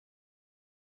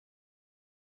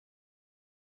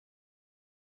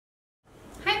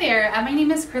there, my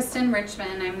name is Kristen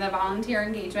Richmond. I'm the Volunteer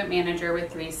Engagement Manager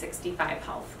with 365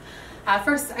 Health.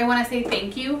 First, I want to say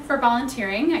thank you for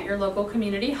volunteering at your local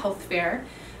community health fair.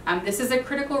 This is a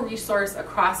critical resource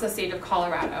across the state of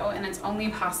Colorado, and it's only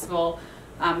possible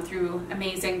through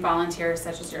amazing volunteers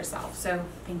such as yourself, so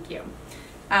thank you.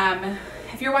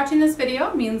 If you're watching this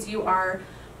video, it means you are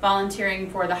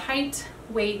volunteering for the height,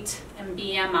 weight, and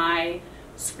BMI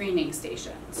screening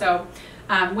station. So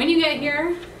when you get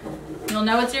here, you'll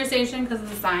know it's your station because of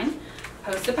the sign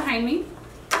posted behind me,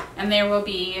 and there will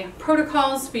be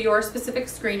protocols for your specific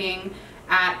screening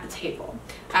at the table.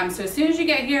 So as soon as you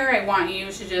get here, I want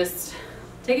you to just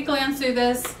take a glance through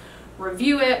this,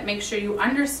 review it, make sure you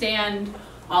understand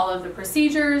all of the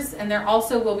procedures, and there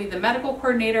also will be the medical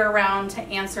coordinator around to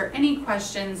answer any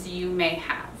questions you may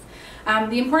have.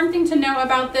 The important thing to know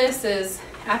about this is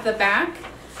at the back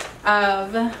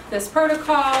of this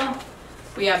protocol,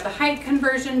 we have the height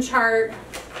conversion chart.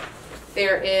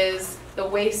 There is the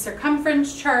waist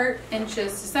circumference chart,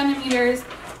 inches to centimeters,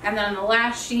 and then on the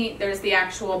last sheet, there's the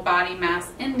actual body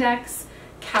mass index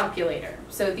calculator.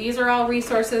 So these are all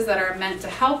resources that are meant to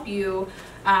help you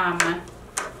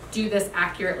do this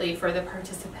accurately for the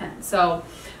participant. So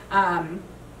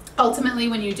ultimately,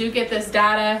 when you do get this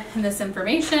data and this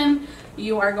information,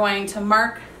 you are going to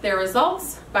mark their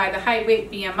results by the height, weight,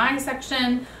 BMI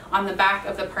section on the back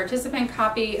of the participant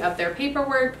copy of their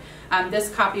paperwork.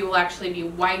 This copy will actually be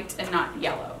white and not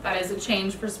yellow. That is a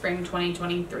change for spring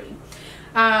 2023.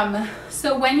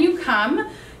 So when you come,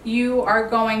 you are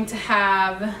going to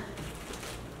have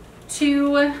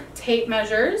 2 tape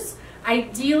measures.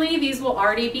 Ideally, these will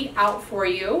already be out for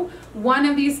you. One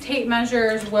of these tape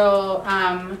measures will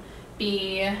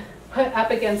be put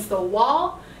up against the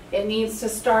wall. It needs to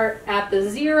start at the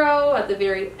 0 at the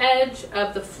very edge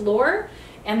of the floor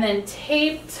and then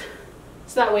taped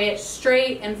so that way it's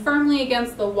straight and firmly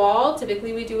against the wall.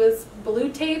 Typically we do with blue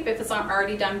tape if it's not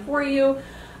already done for you,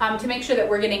 to make sure that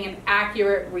we're getting an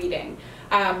accurate reading.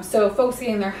 So folks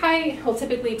getting their height will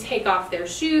typically take off their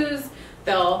shoes.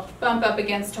 They'll bump up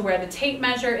against to where the tape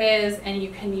measure is, and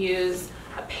you can use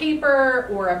a paper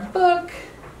or a book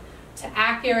to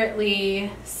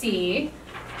accurately see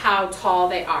how tall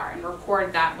they are and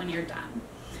record that when you're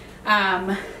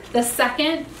done. The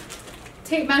second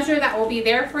tape measure that will be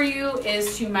there for you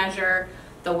is to measure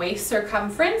the waist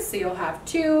circumference. So you'll have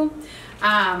 2.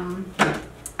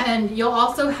 And you'll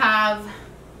also have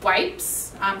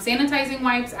wipes, sanitizing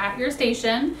wipes at your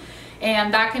station,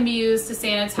 and that can be used to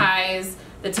sanitize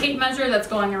the tape measure that's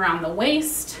going around the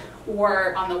waist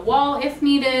or on the wall if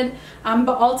needed.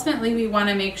 But ultimately we want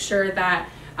to make sure that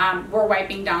we're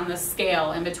wiping down the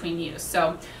scale in between use.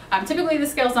 So typically the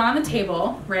scale's not on the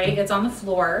table, right? It's on the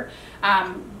floor.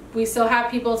 We still have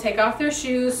people take off their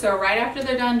shoes, so right after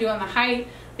they're done doing the height,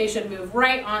 they should move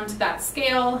right onto that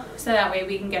scale so that way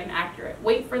we can get an accurate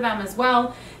weight for them as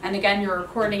well. And again, you're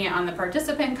recording it on the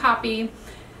participant copy.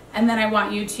 And then I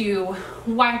want you to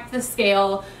wipe the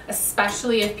scale,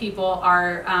 especially if people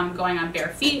are going on bare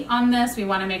feet on this. We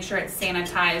want to make sure it's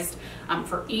sanitized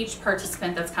for each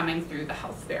participant that's coming through the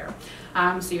health fair.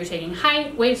 So you're taking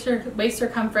height, waist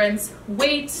circumference,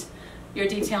 weight, you're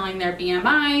detailing their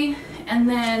BMI, and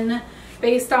then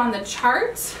based on the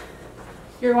chart,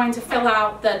 you're going to fill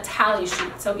out the tally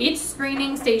sheet. So each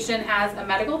screening station has a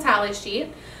medical tally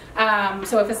sheet.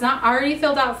 So if it's not already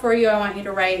filled out for you, I want you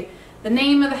to write the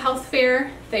name of the health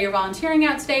fair that you're volunteering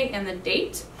at today and the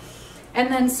date,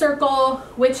 and then circle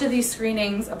which of these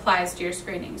screenings applies to your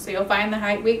screening. So you'll find the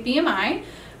height, weight, BMI,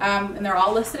 and they're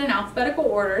all listed in alphabetical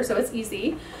order, so it's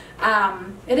easy.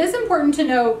 It is important to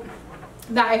note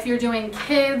that if you're doing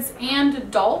kids and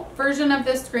adult version of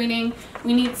this screening,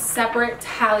 we need separate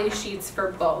tally sheets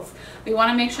for both. We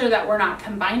want to make sure that we're not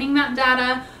combining that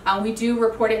data. We do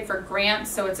report it for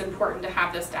grants, so it's important to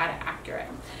have this data accurate.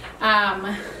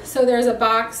 So there's a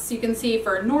box you can see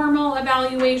for normal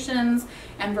evaluations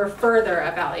and for further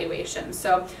evaluations.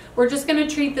 So we're just going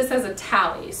to treat this as a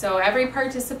tally. So every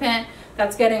participant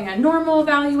that's getting a normal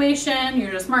evaluation,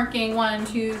 you're just marking 1,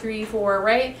 2, 3, 4,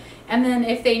 right? And then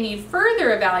if they need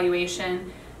further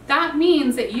evaluation, that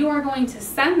means that you are going to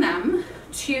send them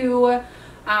to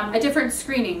a different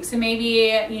screening. So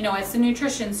maybe, you know, it's a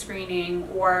nutrition screening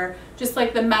or just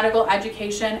like the medical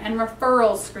education and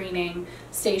referral screening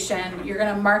station. You're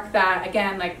going to mark that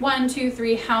again, like 1, 2,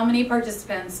 3, how many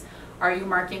participants are you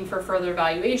marking for further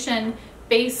evaluation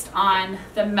based on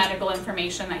the medical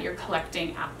information that you're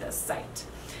collecting at this site.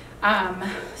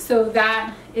 So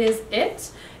that is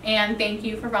it, and thank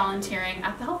you for volunteering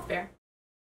at the health fair.